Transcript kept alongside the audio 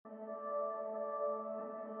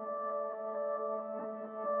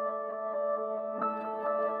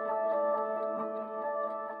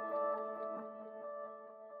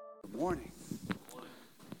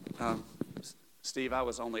Um, Steve, I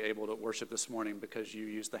was only able to worship this morning because you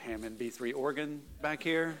used the Hammond B3 organ back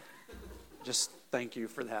here. Just thank you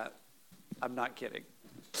for that. I'm not kidding.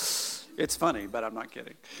 It's funny, but I'm not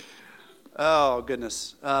kidding. Oh,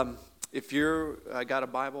 goodness. If you're got a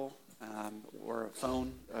Bible or a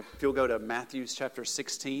phone, if you'll go to Matthew chapter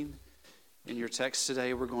 16. In your text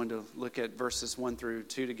today, we're going to look at verses 1 through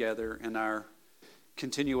 2 together in our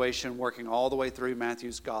continuation, working all the way through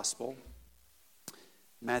Matthew's gospel.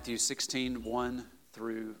 Matthew 16, 1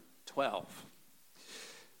 through 12.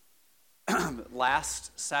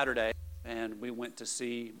 Last Saturday, and we went to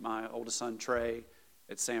see my oldest son, Trey,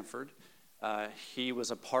 at Sanford. He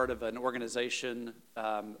was a part of an organization,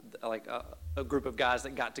 like a group of guys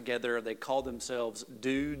that got together. They called themselves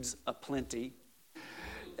Dudes Aplenty,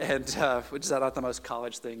 and which is not the most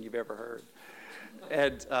college thing you've ever heard.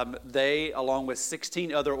 And they, along with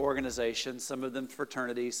 16 other organizations, some of them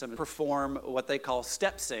fraternities, some perform what they call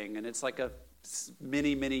step sing, and it's like a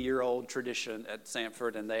many-year-old tradition at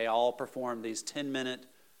Sanford, and they all perform these 10-minute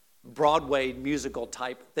Broadway musical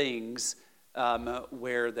type things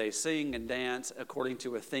where they sing and dance according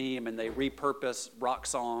to a theme, and they repurpose rock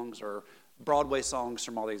songs or Broadway songs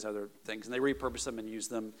from all these other things, and they repurpose them and use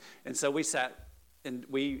them. And so we sat and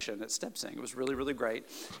we at Step Sing. It was really, really great.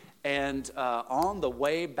 And on the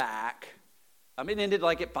way back, it ended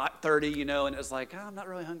like at 5:30, and it was like, I'm not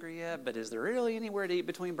really hungry yet, but is there really anywhere to eat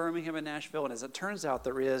between Birmingham and Nashville? And as it turns out,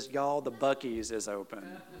 there is. Y'all, the Buc-ee's is open.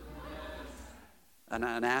 In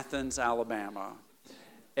Athens, Alabama.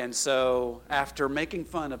 And so after making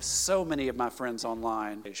fun of so many of my friends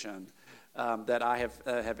online that I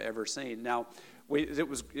have ever seen. Now, it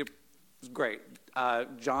was great.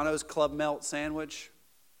 Jono's Club Melt sandwich,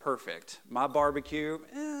 perfect. My barbecue,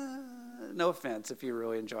 no offense if you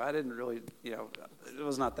really enjoy it. I didn't really, it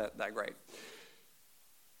was not that great.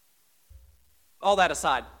 All that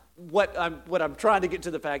aside, what I'm trying to get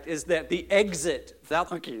to the fact is that the exit without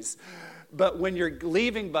Buc-ee's, but when you're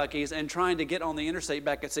leaving Buc-ee's and trying to get on the interstate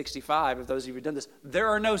back at 65, if those of you who've done this, there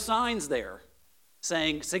are no signs there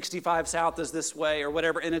saying 65 south is this way or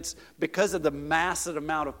whatever, and it's because of the massive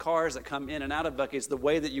amount of cars that come in and out of Buc-ee's, the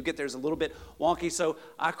way that you get there is a little bit wonky, so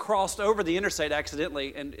I crossed over the interstate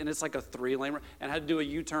accidentally, and it's like a 3-lane, and I had to do a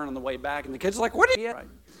U-turn on the way back, and the kids are like, what are you at? Right.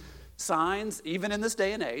 Signs, even in this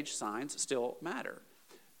day and age, signs still matter.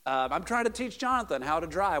 I'm trying to teach Jonathan how to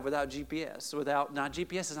drive without GPS,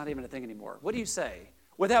 GPS is not even a thing anymore. What do you say?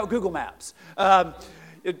 Without Google Maps.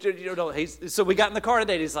 So we got in the car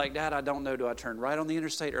today, and he's like, Dad, I don't know. Do I turn right on the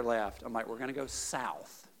interstate or left? I'm like, we're going to go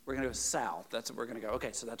south. We're going to go south. That's what we're going to go.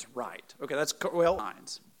 Okay, so that's right. Okay, that's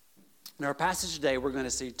signs. In our passage today, we're going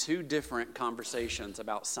to see 2 different conversations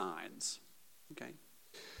about signs. Okay.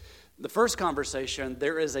 The first conversation,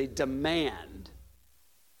 there is a demand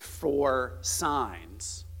for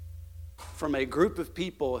signs from a group of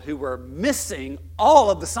people who were missing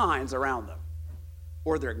all of the signs around them,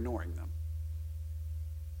 or they're ignoring them.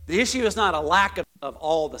 The issue is not a lack of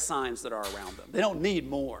all the signs that are around them. They don't need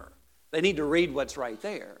more. They need to read what's right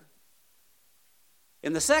there.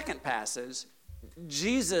 In the second passage,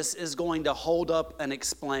 Jesus is going to hold up and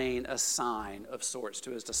explain a sign of sorts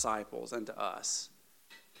to his disciples and to us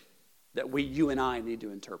that you and I need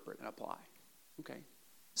to interpret and apply. Okay.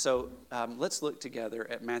 So let's look together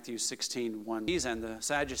at Matthew 16, 1. These and the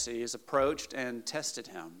Sadducees approached and tested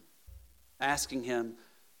him, asking him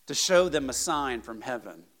to show them a sign from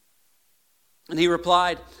heaven. And he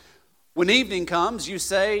replied, when evening comes, you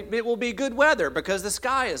say it will be good weather because the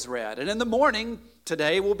sky is red. And in the morning,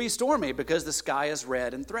 today will be stormy because the sky is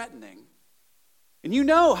red and threatening. And you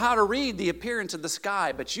know how to read the appearance of the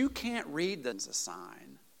sky, but you can't read the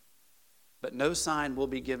sign. But no sign will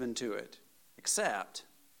be given to it except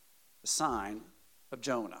the sign of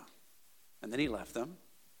Jonah. And then he left them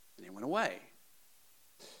and he went away.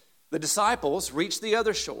 The disciples reached the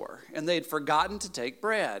other shore, and they had forgotten to take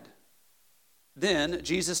bread. Then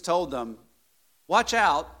Jesus told them, watch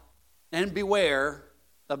out and beware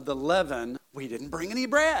of the leaven. We didn't bring any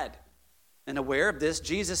bread. And aware of this,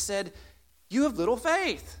 Jesus said, you have little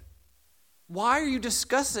faith. Why are you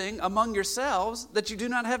discussing among yourselves that you do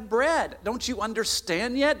not have bread? Don't you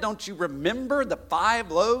understand yet? Don't you remember the 5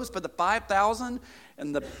 loaves for the 5,000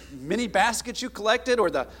 and the many baskets you collected, or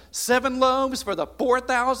the 7 loaves for the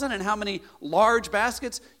 4,000 and how many large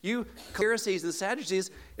baskets? You Pharisees and Sadducees,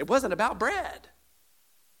 it wasn't about bread.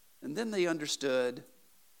 And then they understood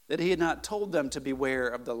that he had not told them to beware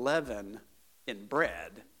of the leaven in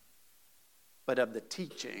bread, but of the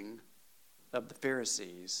teaching of the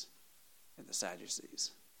Pharisees and the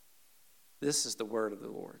Sadducees. This is the word of the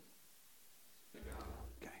Lord.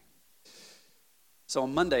 Okay. So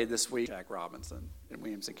on Monday this week, Jack Robinson in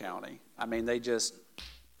Williamson County, I mean, they just,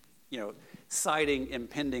 citing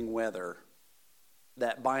impending weather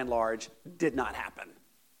that by and large did not happen.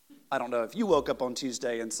 I don't know if you woke up on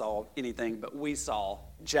Tuesday and saw anything, but we saw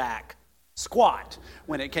Jack squat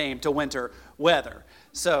when it came to winter weather.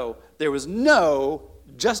 So there was no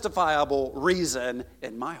justifiable reason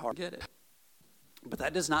in my heart to get it. But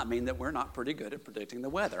that does not mean that we're not pretty good at predicting the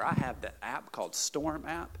weather. I have that app called Storm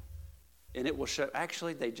app, and it will show.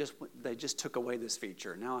 Actually, they just took away this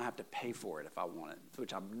feature. Now I have to pay for it if I want it,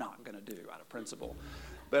 which I'm not going to do out of principle.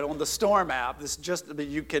 But on the Storm app,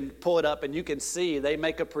 you can pull it up and you can see they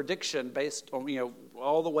make a prediction based on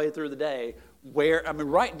all the way through the day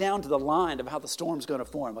right down to the line of how the storm's going to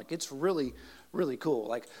form. Like, it's really, really cool.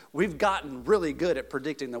 Like, we've gotten really good at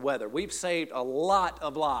predicting the weather. We've saved a lot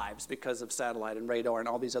of lives because of satellite and radar and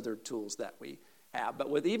all these other tools that we have.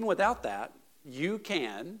 But even without that, you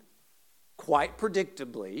can quite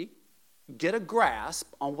predictably get a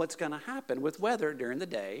grasp on what's going to happen with weather during the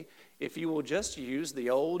day if you will just use the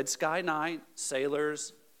old red sky night,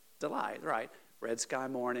 sailor's delight, right? Red sky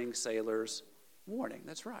morning, sailor's warning.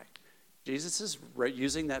 That's right. Jesus is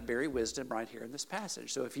using that very wisdom right here in this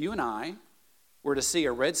passage. So if you and I were to see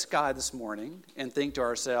a red sky this morning and think to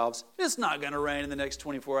ourselves, it's not going to rain in the next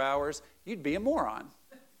 24 hours, you'd be a moron,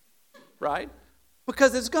 right?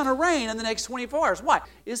 Because it's going to rain in the next 24 hours. Why?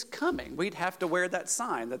 It's coming. We'd have to wear that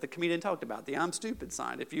sign that the comedian talked about, the I'm stupid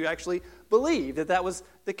sign, if you actually believe that was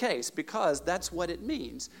the case, because that's what it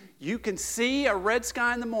means. You can see a red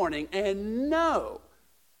sky in the morning and know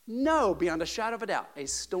beyond a shadow of a doubt, a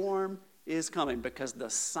storm is coming, because the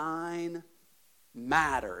sign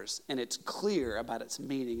matters and it's clear about its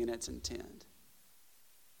meaning and its intent.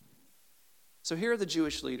 So here are the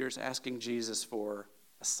Jewish leaders asking Jesus for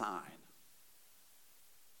a sign.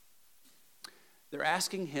 They're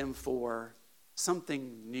asking him for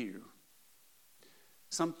something new,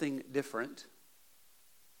 something different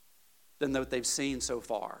than what they've seen so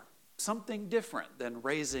far, something different than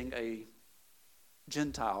raising a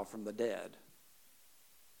Gentile from the dead,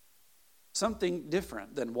 something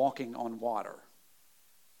different than walking on water,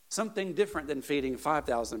 something different than feeding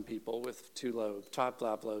 5,000 people with 5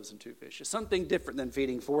 loaves and 2 fishes, something different than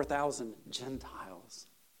feeding 4,000 Gentiles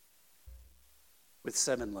with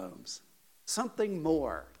 7 loaves. Something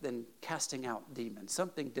more than casting out demons,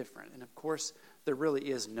 something different. And of course, there really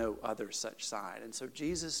is no other such sign. And so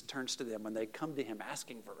Jesus turns to them when they come to him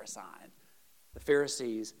asking for a sign, the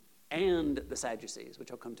Pharisees and the Sadducees,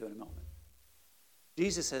 which I'll come to in a moment.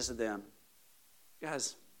 Jesus says to them,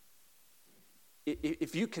 guys,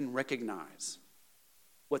 if you can recognize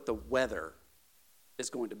what the weather is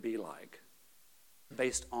going to be like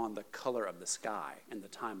based on the color of the sky and the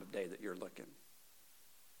time of day that you're looking,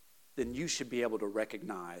 then you should be able to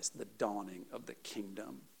recognize the dawning of the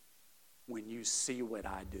kingdom when you see what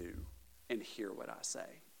I do and hear what I say.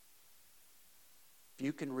 If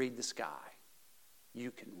you can read the sky, you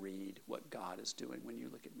can read what God is doing when you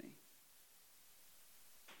look at me.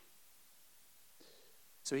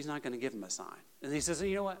 So he's not going to give him a sign. And he says,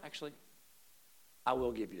 you know what? Actually, I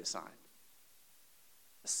will give you a sign.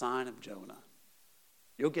 A sign of Jonah.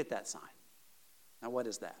 You'll get that sign. Now, what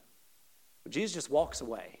is that? Well, Jesus just walks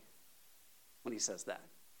away when he says that.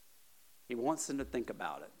 He wants them to think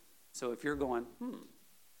about it. So if you're going,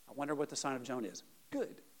 I wonder what the sign of Jonah is.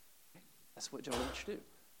 Good. That's what Jonah wants you to do.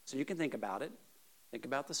 So you can think about it. Think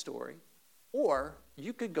about the story. Or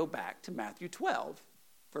you could go back to Matthew 12,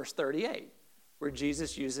 verse 38, where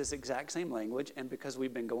Jesus uses this exact same language. And because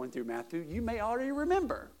we've been going through Matthew, you may already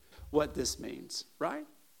remember what this means, right?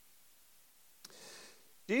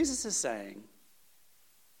 Jesus is saying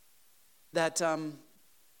that...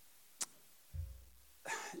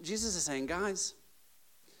 Jesus is saying, guys,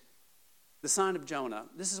 the sign of Jonah,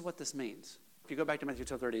 this is what this means. If you go back to Matthew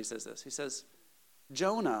 12:30, he says this. He says,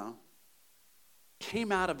 Jonah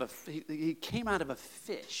came out of a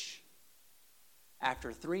fish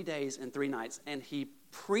after 3 days and 3 nights, and he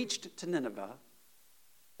preached to Nineveh.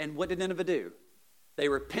 And what did Nineveh do? They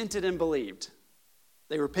repented and believed.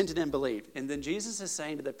 They repented and believed. And then Jesus is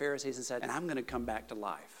saying to the Pharisees and said, and I'm going to come back to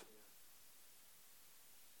life.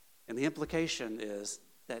 And the implication is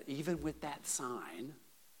that even with that sign,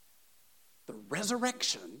 the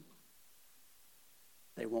resurrection,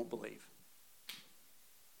 they won't believe.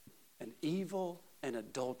 An evil and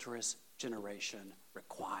adulterous generation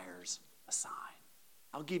requires a sign.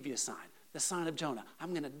 I'll give you a sign. The sign of Jonah.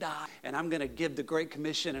 I'm going to die, and I'm going to give the Great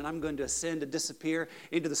Commission, and I'm going to ascend and disappear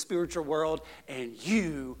into the spiritual world, and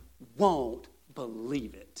you won't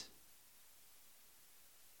believe it.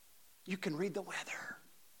 You can read the weather.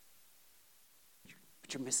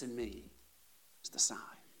 You're missing me. the sign.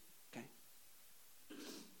 Okay?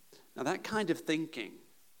 Now that kind of thinking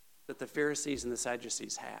that the Pharisees and the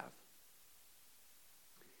Sadducees have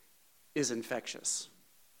is infectious.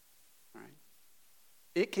 All right?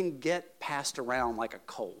 It can get passed around like a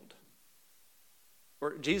cold.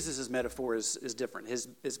 Or Jesus' metaphor is different. His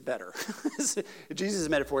is better. Jesus'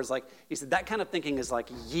 metaphor is like, he said, that kind of thinking is like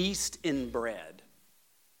yeast in bread.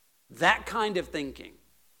 That kind of thinking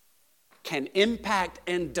can impact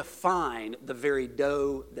and define the very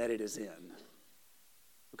dough that it is in.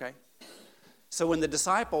 Okay? So when the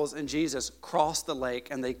disciples and Jesus cross the lake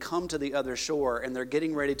and they come to the other shore and they're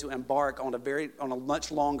getting ready to embark on a much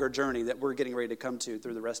longer journey that we're getting ready to come to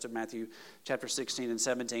through the rest of Matthew chapter 16 and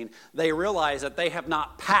 17, they realize that they have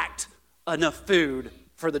not packed enough food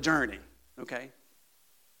for the journey. Okay?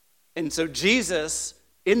 And so Jesus,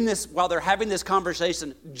 while they're having this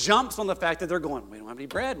conversation, jumps on the fact that they're going, we don't have any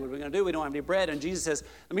bread. What are we going to do? We don't have any bread. And Jesus says,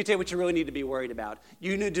 let me tell you what you really need to be worried about.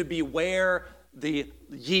 You need to beware the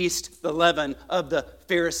yeast, the leaven of the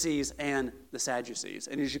Pharisees and the Sadducees.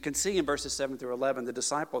 And as you can see in verses 7 through 11, the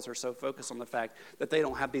disciples are so focused on the fact that they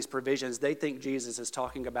don't have these provisions. They think Jesus is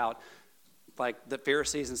talking about like the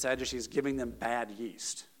Pharisees and Sadducees giving them bad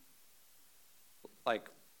yeast. Like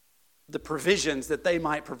the provisions that they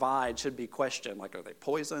might provide should be questioned. Like, are they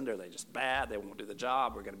poisoned? Are they just bad? They won't do the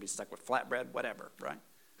job. We're going to be stuck with flatbread, whatever, right?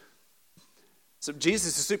 So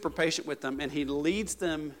Jesus is super patient with them, and he leads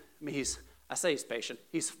them. I mean, I say he's patient.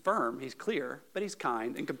 He's firm, he's clear, but he's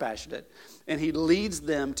kind and compassionate. And he leads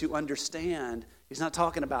them to understand. He's not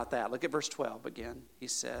talking about that. Look at verse 12 again. He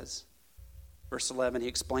says, verse 11, he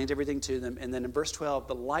explains everything to them. And then in verse 12,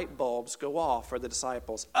 the light bulbs go off for the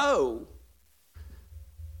disciples. Oh!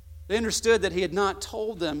 They understood that he had not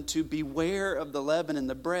told them to beware of the leaven and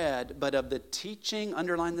the bread, but of the teaching,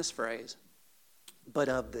 underline this phrase, but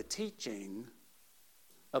of the teaching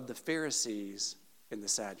of the Pharisees and the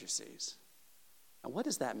Sadducees. Now, what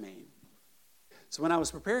does that mean? So when I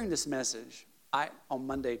was preparing this message, on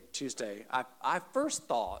Monday, Tuesday, I first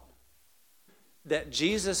thought that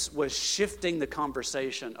Jesus was shifting the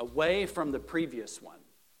conversation away from the previous one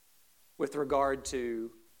with regard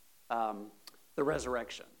to the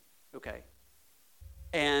resurrection, okay?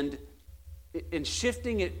 And in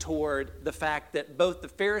shifting it toward the fact that both the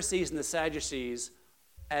Pharisees and the Sadducees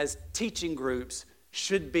as teaching groups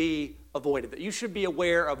should be avoided. That you should be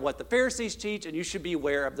aware of what the Pharisees teach, and you should be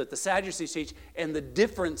aware of that the Sadducees teach and the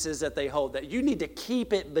differences that they hold. That you need to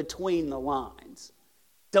keep it between the lines.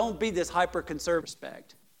 Don't be this hyper-conservative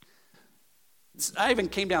respect. I even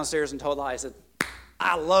came downstairs and told Eli, I said,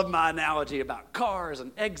 I love my analogy about cars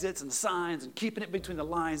and exits and signs and keeping it between the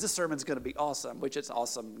lines. This sermon's going to be awesome, which it's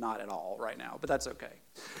awesome not at all right now, but that's okay.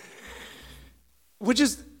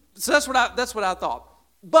 So that's what I thought.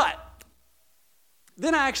 But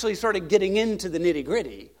then I actually started getting into the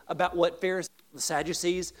nitty-gritty about what Pharisees, the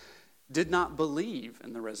Sadducees, did not believe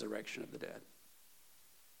in the resurrection of the dead.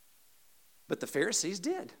 But the Pharisees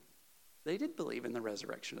did. They did believe in the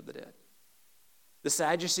resurrection of the dead. The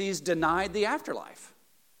Sadducees denied the afterlife,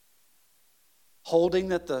 holding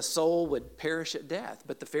that the soul would perish at death.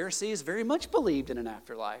 But the Pharisees very much believed in an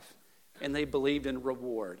afterlife, and they believed in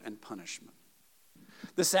reward and punishment.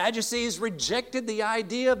 The Sadducees rejected the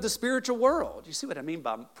idea of the spiritual world. You see what I mean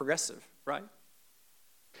by progressive, right?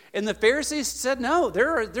 And the Pharisees said, no,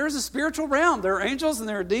 there's a spiritual realm. There are angels and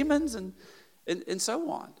there are demons and so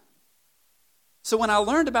on. So when I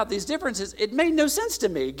learned about these differences, it made no sense to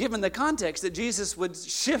me, given the context, that Jesus would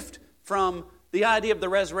shift from the idea of the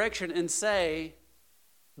resurrection and say,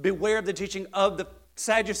 beware of the teaching of the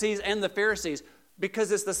Sadducees and the Pharisees.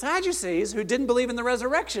 Because it's the Sadducees who didn't believe in the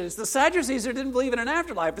resurrection. It's the Sadducees who didn't believe in an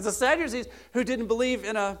afterlife. It's the Sadducees who didn't believe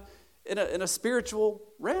in a spiritual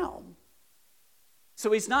realm.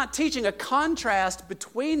 So he's not teaching a contrast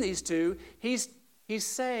between these two. He's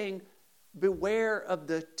saying, beware of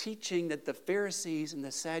the teaching that the Pharisees and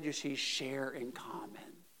the Sadducees share in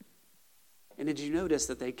common. And did you notice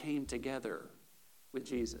that they came together with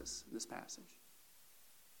Jesus in this passage?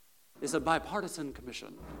 It's a bipartisan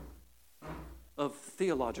commission of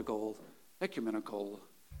theological, ecumenical,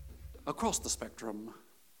 across the spectrum,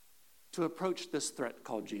 to approach this threat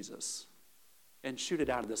called Jesus and shoot it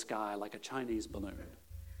out of the sky like a Chinese balloon.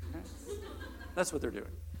 Okay? That's what they're doing.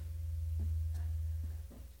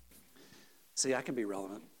 See, I can be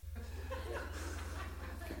relevant.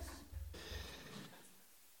 Okay.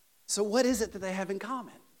 So what is it that they have in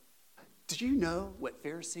common? Do you know what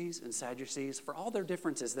Pharisees and Sadducees, for all their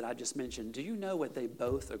differences that I just mentioned, do you know what they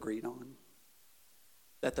both agreed on?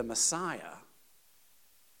 That the Messiah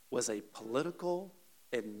was a political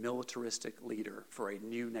and militaristic leader for a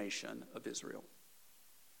new nation of Israel.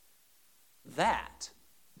 That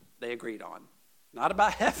they agreed on. Not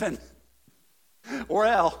about heaven or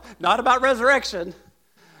hell, not about resurrection,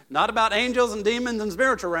 not about angels and demons and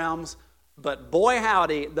spiritual realms, but boy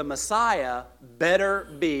howdy, the Messiah better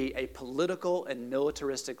be a political and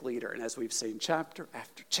militaristic leader. And as we've seen chapter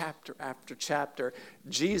after chapter after chapter,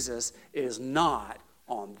 Jesus is not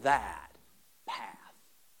on that path.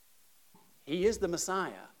 He is the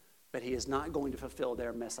Messiah, but he is not going to fulfill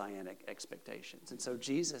their messianic expectations. And so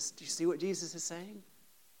Jesus, do you see what Jesus is saying?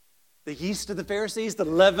 The yeast of the Pharisees, the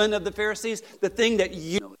leaven of the Pharisees, the thing that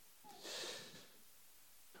you know,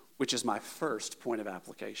 which is my first point of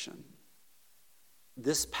application.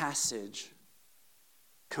 This passage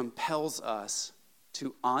compels us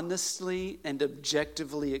to honestly and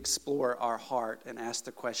objectively explore our heart and ask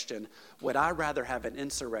the question, would I rather have an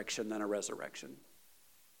insurrection than a resurrection?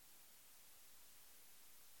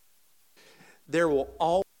 There will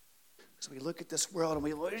always, as we look at this world and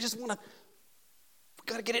we just want to, we've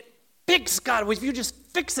got to get it fixed, God. If you just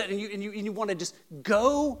fix it and you want to just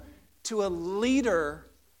go to a leader,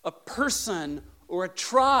 a person, or a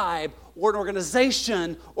tribe, or an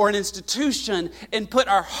organization, or an institution, and put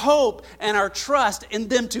our hope and our trust in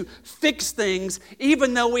them to fix things,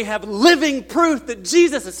 even though we have living proof that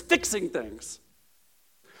Jesus is fixing things.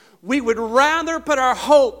 We would rather put our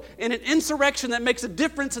hope in an insurrection that makes a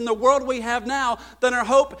difference in the world we have now than our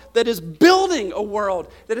hope that is building a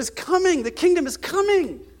world that is coming. The kingdom is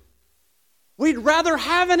coming. We'd rather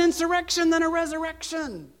have an insurrection than a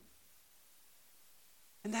resurrection.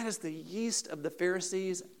 And that is the yeast of the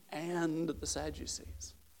Pharisees and the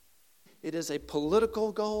Sadducees. It is a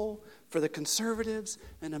political goal for the conservatives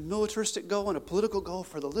and a militaristic goal and a political goal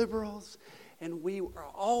for the liberals. And we are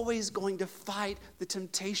always going to fight the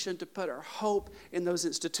temptation to put our hope in those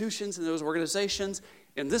institutions and those organizations.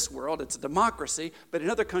 In this world, it's a democracy, but in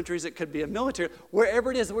other countries, it could be a military.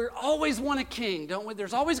 Wherever it is, we always want a king, don't we?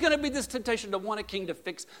 There's always going to be this temptation to want a king to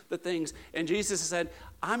fix the things. And Jesus said,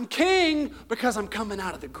 I'm king because I'm coming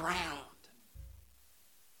out of the ground.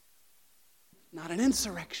 Not an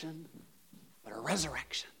insurrection, but a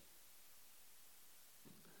resurrection.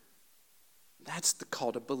 That's the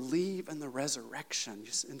call to believe in the resurrection,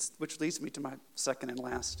 which leads me to my second and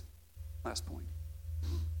last point.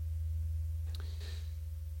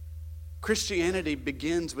 Christianity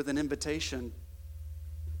begins with an invitation.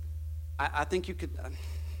 I think you could...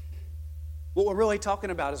 what we're really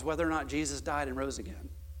talking about is whether or not Jesus died and rose again.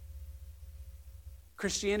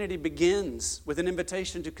 Christianity begins with an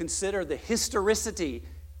invitation to consider the historicity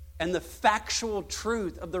and the factual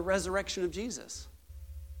truth of the resurrection of Jesus.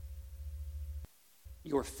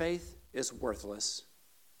 Your faith is worthless.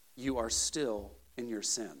 You are still in your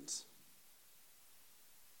sins.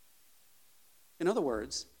 In other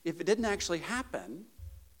words, if it didn't actually happen,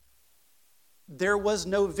 there was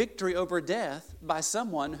no victory over death by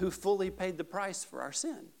someone who fully paid the price for our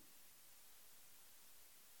sin.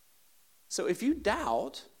 So if you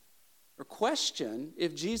doubt or question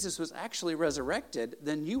if Jesus was actually resurrected,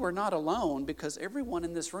 then you are not alone, because everyone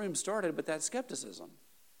in this room started with that skepticism.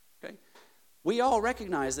 Okay? We all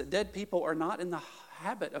recognize that dead people are not in the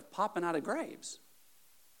habit of popping out of graves.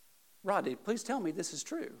 Rodney, please tell me this is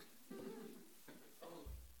true.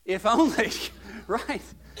 If only, right?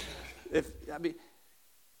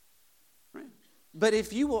 Right? But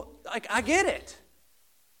if you will, I get it.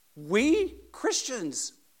 We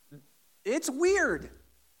Christians, it's weird.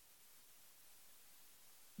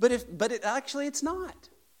 But it's not.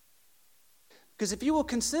 Because if you will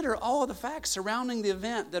consider all of the facts surrounding the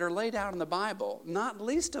event that are laid out in the Bible, not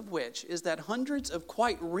least of which is that hundreds of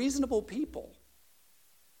quite reasonable people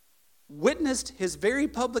witnessed his very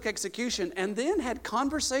public execution and then had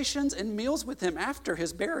conversations and meals with him after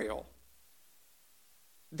his burial,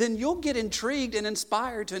 then you'll get intrigued and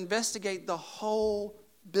inspired to investigate the whole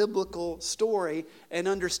biblical story and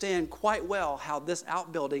understand quite well how this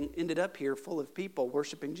outbuilding ended up here full of people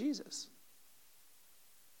worshiping Jesus.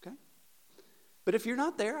 Okay? But if you're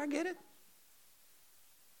not there, I get it.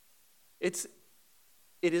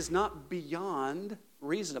 It is not beyond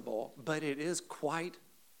reasonable, but it is quite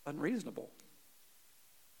unreasonable.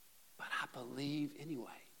 But I believe anyway,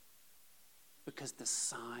 because the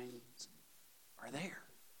signs are there.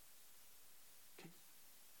 Okay?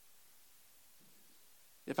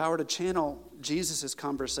 If I were to channel Jesus'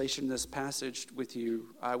 conversation in this passage with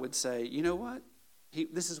you, I would say, you know what?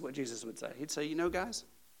 This is what Jesus would say. He'd say, you know, guys,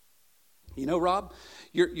 you know, Rob,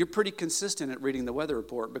 you're pretty consistent at reading the weather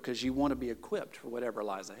report because you want to be equipped for whatever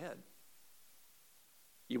lies ahead.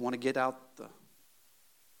 You want to get out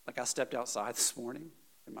like I stepped outside this morning,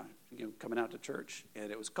 coming out to church, and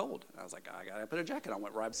it was cold. I was like, I got to put a jacket on.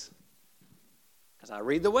 What Rob's? Because I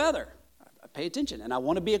read the weather. pay attention, and I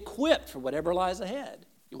want to be equipped for whatever lies ahead.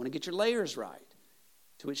 You want to get your layers right.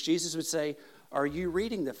 To which Jesus would say, are you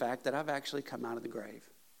reading the fact that I've actually come out of the grave?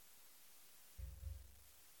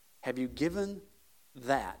 Have you given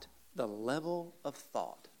that the level of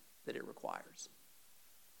thought that it requires?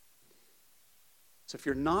 So if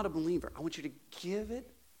you're not a believer, I want you to give it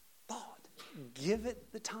thought. Give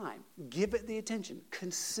it the time. Give it the attention.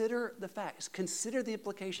 Consider the facts. Consider the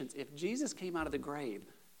implications. If Jesus came out of the grave,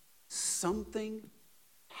 something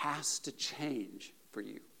has to change for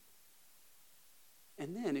you.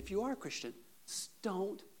 And then, if you are a Christian,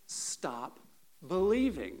 don't stop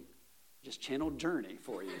believing. Just channeled Journey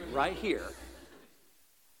for you right here.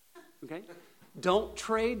 Okay? Don't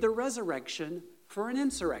trade the resurrection for an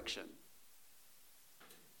insurrection.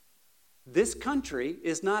 This country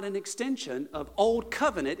is not an extension of Old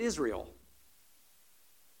Covenant Israel.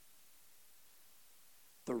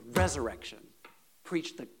 The resurrection.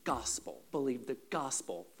 Preach the gospel. Believe the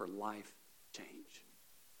gospel for life change.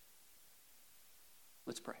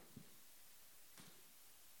 Let's pray.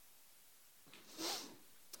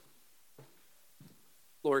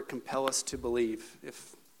 Lord, compel us to believe,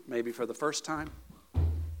 if maybe for the first time.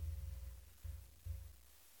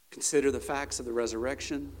 Consider the facts of the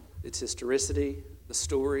resurrection, its historicity, the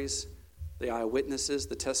stories, the eyewitnesses,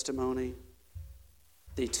 the testimony,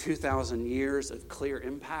 the 2,000 years of clear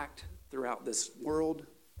impact throughout this world,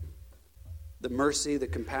 the mercy, the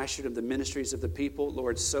compassion of the ministries of the people.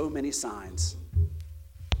 Lord, so many signs.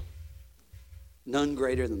 None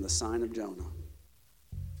greater than the sign of Jonah.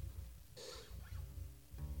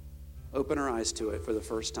 Open our eyes to it for the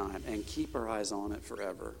first time and keep our eyes on it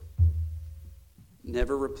forever,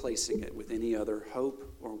 never replacing it with any other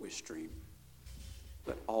hope or wish dream,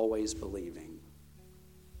 but always believing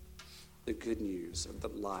the good news of the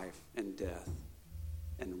life and death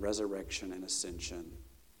and resurrection and ascension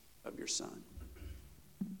of your Son.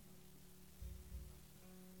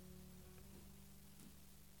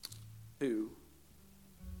 Who,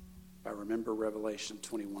 if I remember Revelation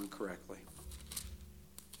 21 correctly,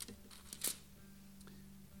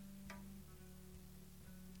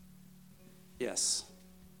 yes,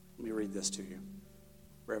 let me read this to you.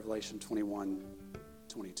 Revelation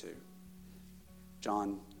 21:22.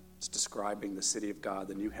 John is describing the city of God,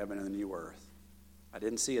 the new heaven and the new earth. I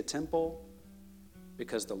didn't see a temple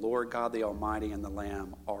because the Lord God, the Almighty, and the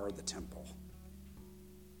Lamb are the temple.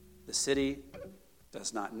 The city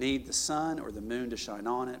does not need the sun or the moon to shine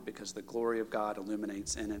on it because the glory of God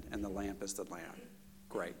illuminates in it and the lamp is the Lamb.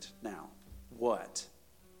 Great. Now, what?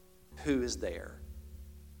 Who is there?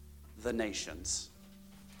 The nations.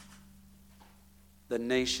 The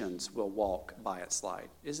nations will walk by its light.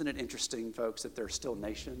 Isn't it interesting, folks, that there are still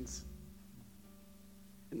nations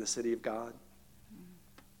in the city of God?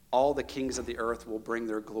 All the kings of the earth will bring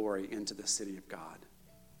their glory into the city of God.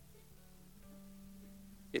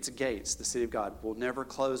 Its gates, the city of God, will never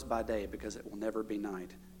close by day because it will never be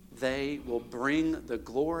night. They will bring the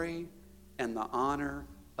glory and the honor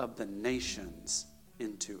of the nations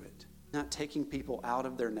into it. Not taking people out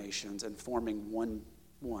of their nations and forming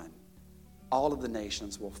one. All of the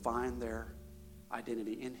nations will find their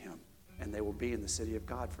identity in him, and they will be in the city of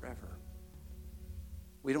God forever.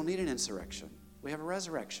 We don't need an insurrection. We have a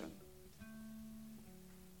resurrection.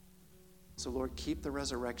 So, Lord, keep the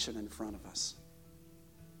resurrection in front of us.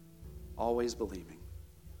 Always believing.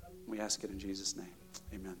 We ask it in Jesus' name.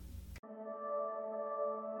 Amen.